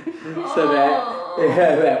that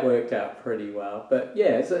worked out pretty well. But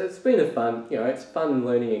yeah, so it's been a fun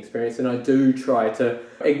learning experience, and I do try to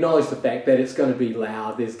acknowledge the fact that it's going to be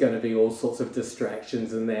loud, there's going to be all sorts of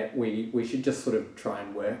distractions, and that we should just sort of try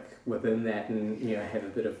and work within that, and have a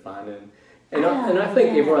bit of fun, and I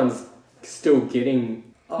think everyone's still getting.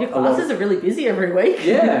 Your classes are really busy every week.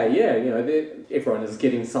 Yeah, everyone is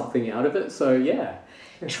getting something out of it, so yeah.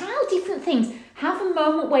 Trial different things. Have a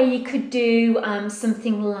moment where you could do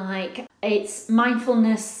something like, it's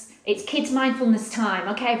kids' mindfulness time.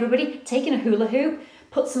 Okay, everybody, taking a hula hoop,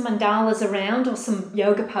 put some mandalas around or some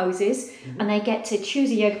yoga poses, and they get to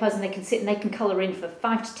choose a yoga pose, and they can sit and they can colour in for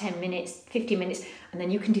 5 to 10 minutes, 50 minutes, and then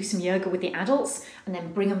you can do some yoga with the adults, and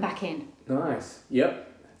then bring them back in. Nice. Yep.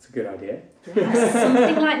 That's a good idea. Yes,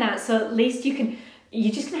 something like that. So at least you're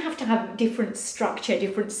just going to have different structure,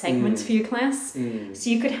 different segments for your class. So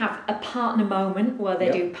you could have a partner moment where they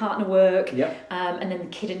do partner work, and then the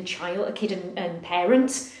kid and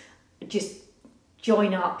parent just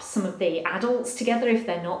join up some of the adults together if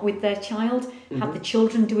they're not with their child. Have the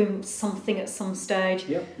children doing something at some stage,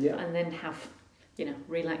 and then have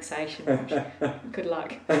relaxation. Good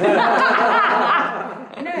luck.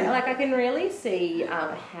 I can really see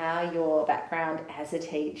how your background as a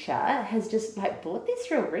teacher has just brought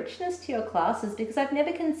this real richness to your classes, because I've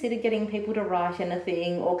never considered getting people to write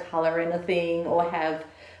anything or colour anything or have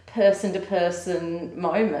person-to-person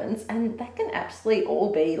moments, and that can absolutely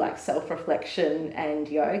all be like self-reflection and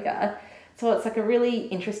yoga. So it's like a really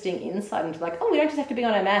interesting insight into we don't just have to be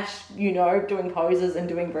on a mat, doing poses and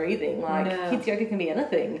doing breathing. Kids yoga can be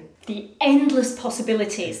anything. The endless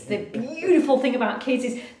possibilities. The beautiful thing about kids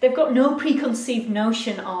is they've got no preconceived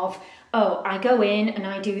notion of, I go in and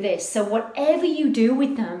I do this. So whatever you do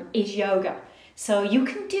with them is yoga. So you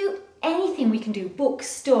can do anything. We can do books,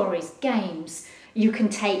 stories, games. You can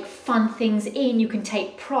take fun things in. You can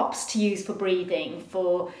take props to use for breathing.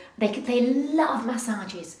 They love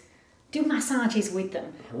massages. Do massages with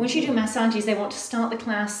them. Once you do massages, they want to start the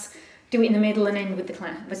class, do it in the middle and end with the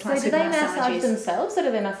class. So do they massage themselves or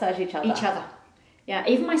do they massage each other? Each other. Yeah,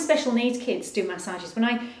 even my special needs kids do massages. When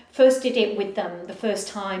I first did it with them the first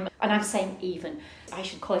time, and I'm saying even, I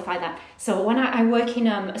should qualify that. So when I work in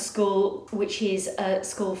a school, which is a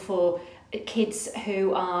school for kids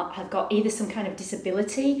who have got either some kind of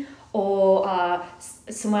disability or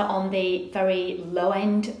somewhere on the very low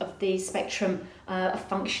end of the spectrum of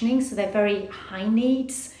functioning, so they're very high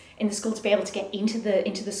needs in the school to be able to get into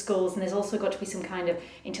the schools, and there's also got to be some kind of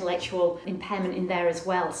intellectual impairment in there as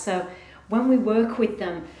well. So when we work with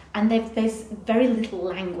them, and there's very little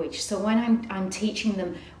language, so when I'm teaching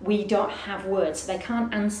them, we don't have words, so they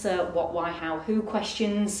can't answer what, why, how, who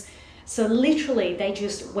questions. So literally, they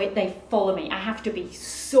just wait. They follow me. I have to be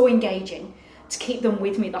so engaging to keep them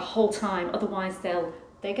with me the whole time. Otherwise, they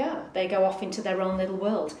go off into their own little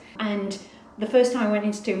world. And the first time I went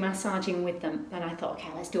in to do massaging with them, and I thought, okay,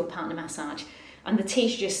 let's do a partner massage. And the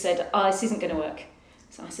teacher just said, oh, this isn't going to work.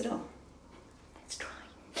 So I said, oh, let's try.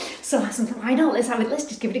 So I said, why not? Let's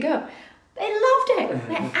just give it a go. They loved it.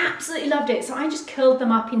 They absolutely loved it. So I just curled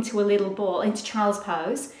them up into a little ball, into child's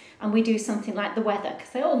pose, and we do something like the weather,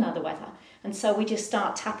 because they all know the weather. And so we just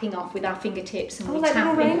start tapping off with our fingertips, and we like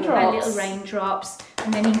tap little raindrops,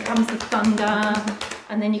 and then in comes the thunder,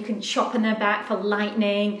 and then you can chop on their back for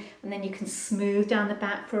lightning, and then you can smooth down the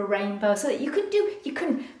back for a rainbow. So that you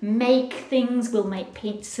can make things. We'll make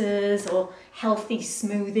pizzas or healthy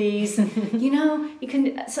smoothies, and you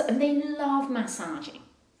can. So they love massaging,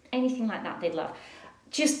 anything like that they love.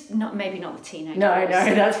 Just maybe not the teenagers. No,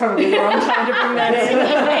 that's probably the wrong time to bring that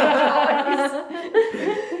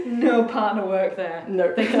in. No partner work there.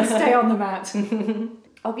 No. They can stay on the mat.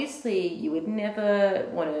 Obviously, you would never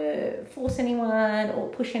want to force anyone or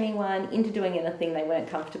push anyone into doing anything they weren't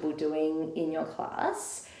comfortable doing in your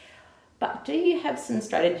class. But do you have some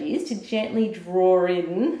strategies to gently draw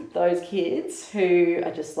in those kids who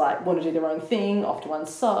are just like want to do their own thing off to one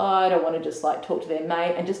side, or want to just like talk to their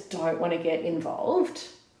mate and just don't want to get involved?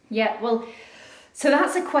 Yeah, well, so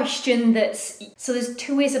that's a question so there's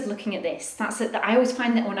two ways of looking at this. I always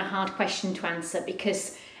find that one a hard question to answer,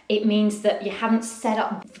 because it means that you haven't set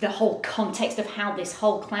up the whole context of how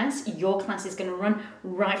your class is going to run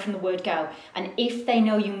right from the word go. And if they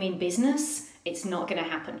know you mean business, it's not going to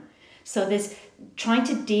happen. So there's trying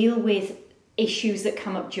to deal with issues that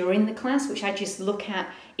come up during the class, which I just look at.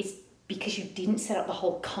 It's because you didn't set up the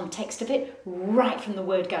whole context of it right from the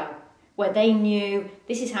word go, where they knew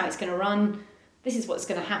this is how it's going to run, this is what's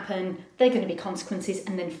going to happen, there are going to be consequences,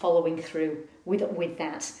 and then following through with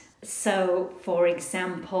that. So, for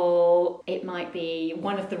example, it might be,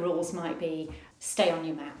 one of the rules might be stay on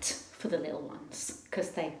your mat for the little ones, because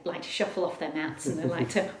they like to shuffle off their mats and they like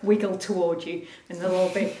to wiggle toward you, and they'll all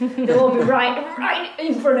be right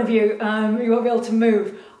in front of you. You won't be able to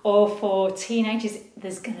move. Or for teenagers,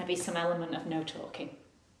 there's going to be some element of no talking.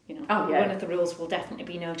 One of the rules will definitely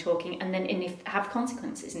be no talking, and then have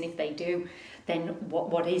consequences. And if they do, then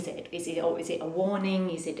what is it? Is it a warning?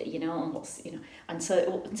 Is it and what's And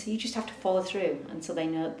so you just have to follow through, and so they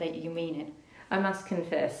know that you mean it. I must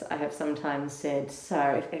confess, I have sometimes said, so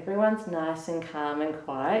if everyone's nice and calm and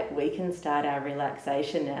quiet, we can start our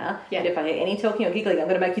relaxation now. Yeah. But if I hear any talking or giggling, I'm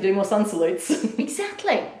going to make you do more sun salutes.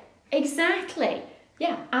 Exactly.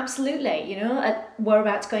 Yeah, absolutely. We're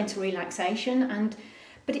about to go into relaxation,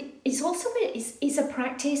 but it's also it's a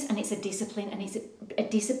practice, and it's a discipline, and it's a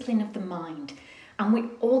discipline of the mind. And we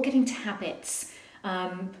all get into habits,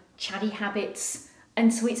 chatty habits.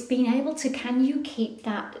 And so it's being able to, can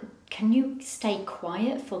you stay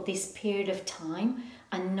quiet for this period of time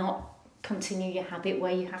and not continue your habit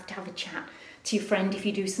where you have to have a chat to your friend if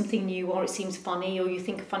you do something new, or it seems funny, or you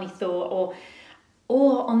think a funny thought,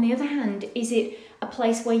 or on the other hand, is it a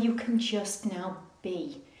place where you can just now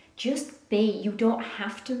be? Just be. You don't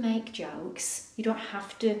have to make jokes. You don't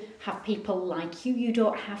have to have people like you. You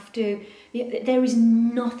don't have to. There is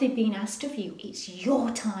nothing being asked of you. It's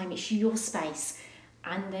your time. It's your space.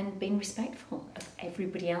 And then being respectful of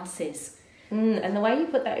everybody else's. And the way you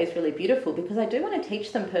put that is really beautiful, because I do want to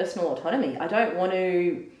teach them personal autonomy. I don't want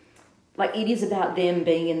to. It is about them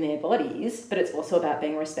being in their bodies, but it's also about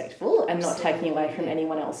being respectful and not taking away from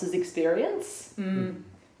anyone else's experience.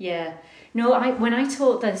 Yeah. No, when I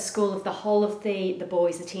taught the school of the whole of the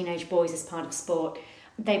boys, the teenage boys, as part of sport,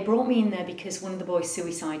 they brought me in there because one of the boys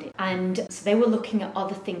suicided. And so they were looking at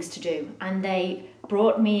other things to do. And they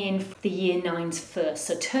brought me in for the year 9s first.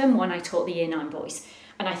 So term 1, I taught the year 9 boys.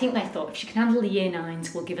 And I think they thought, if she can handle the year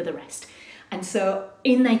 9s, we'll give her the rest. And so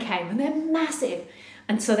in they came, and they're massive.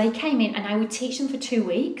 And so they came in and I would teach them for 2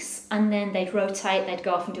 weeks and then they'd rotate, they'd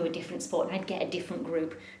go off and do a different sport and I'd get a different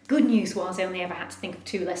group. Good news was I only ever had to think of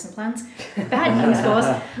 2 lesson plans. Bad news was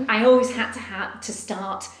I always had to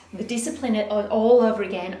start the discipline all over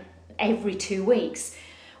again every 2 weeks.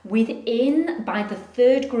 By the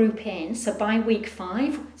 3rd group in, so by week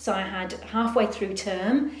 5, so I had halfway through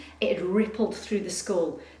term, it had rippled through the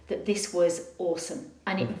school that this was awesome.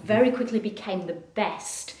 And it very quickly became the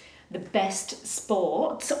best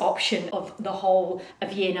sports option of the whole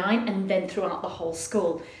of year 9 and then throughout the whole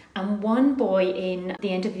school. And one boy in the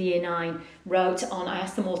end of the year 9 wrote on, I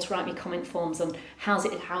asked them all to write me comment forms on how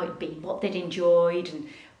it'd been, what they'd enjoyed and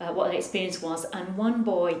what their experience was. And one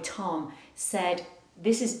boy, Tom, said,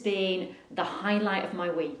 this has been the highlight of my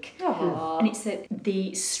week. Aww. And it's that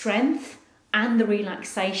the strength and the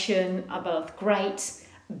relaxation are both great,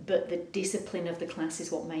 but the discipline of the class is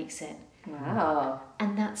what makes it. Wow.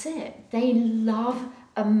 And that's it. They love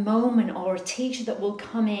a moment or a teacher that will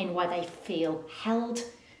come in where they feel held,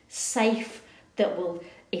 safe, that will,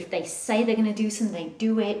 if they say they're going to do something, they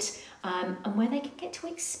do it, and where they can get to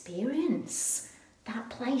experience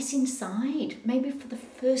that place inside, maybe for the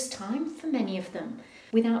first time for many of them,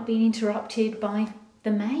 without being interrupted by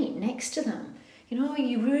the mate next to them. You know,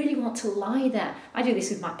 you really want to lie there. I do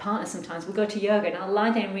this with my partner sometimes. We'll go to yoga and I'll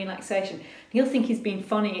lie there in relaxation. He'll think he's being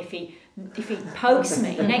funny if he pokes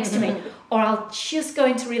me next to me, or I'll just go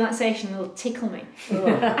into relaxation and it'll tickle me.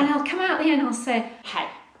 And I'll come out there and I'll say, hey,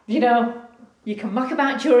 you know, you can muck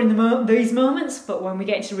about during these moments, but when we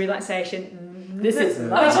get into relaxation, this is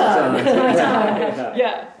my time.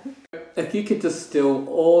 Yeah. If you could distill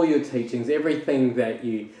all your teachings, everything that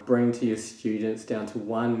you bring to your students down to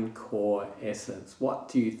one core essence, what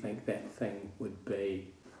do you think that thing would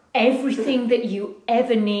be? Everything that you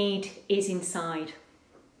ever need is inside.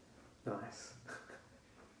 Nice.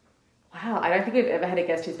 Wow, I don't think we've ever had a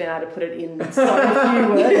guest who's been able to put it in so few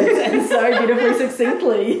words and so beautifully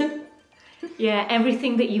succinctly. Yeah,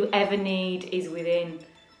 everything that you ever need is within.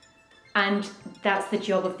 And that's the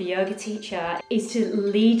job of the yoga teacher, is to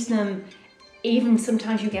lead them. Even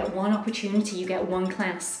sometimes you get one opportunity, you get one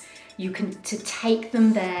class, to take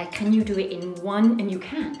them there. Can you do it in one? And you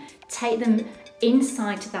can. Take them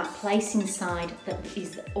inside to that place inside that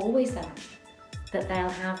is always there, that they'll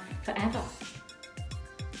have forever.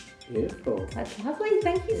 Beautiful. That's lovely.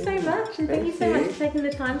 Thank you so much. And thank you so much for taking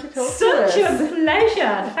the time to talk to us. Such a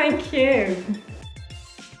pleasure. Thank you.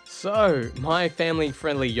 So, my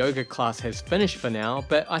family-friendly yoga class has finished for now,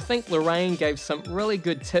 but I think Loraine gave some really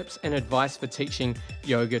good tips and advice for teaching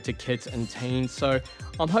yoga to kids and teens, so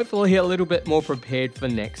I'm hopefully a little bit more prepared for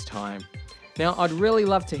next time. Now, I'd really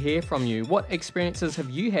love to hear from you. What experiences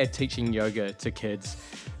have you had teaching yoga to kids?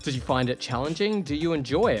 Did you find it challenging? Do you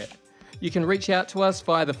enjoy it? You can reach out to us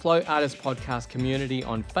via the Flow Artist Podcast community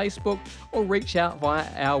on Facebook or reach out via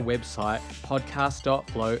our website,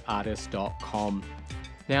 podcast.flowartist.com.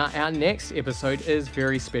 Now, our next episode is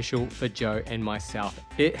very special for Joe and myself.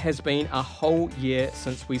 It has been a whole year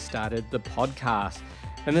since we started the podcast.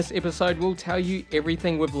 In this episode, we'll tell you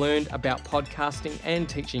everything we've learned about podcasting and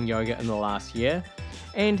teaching yoga in the last year,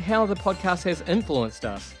 and how the podcast has influenced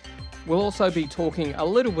us. We'll also be talking a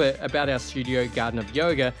little bit about our studio Garden of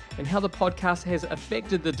Yoga and how the podcast has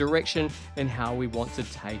affected the direction and how we want to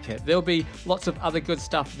take it. There'll be lots of other good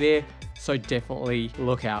stuff there, so definitely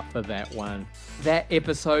look out for that one. That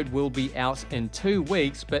episode will be out in 2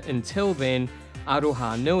 weeks, but until then,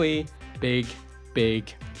 aroha nui, big,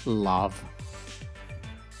 big love.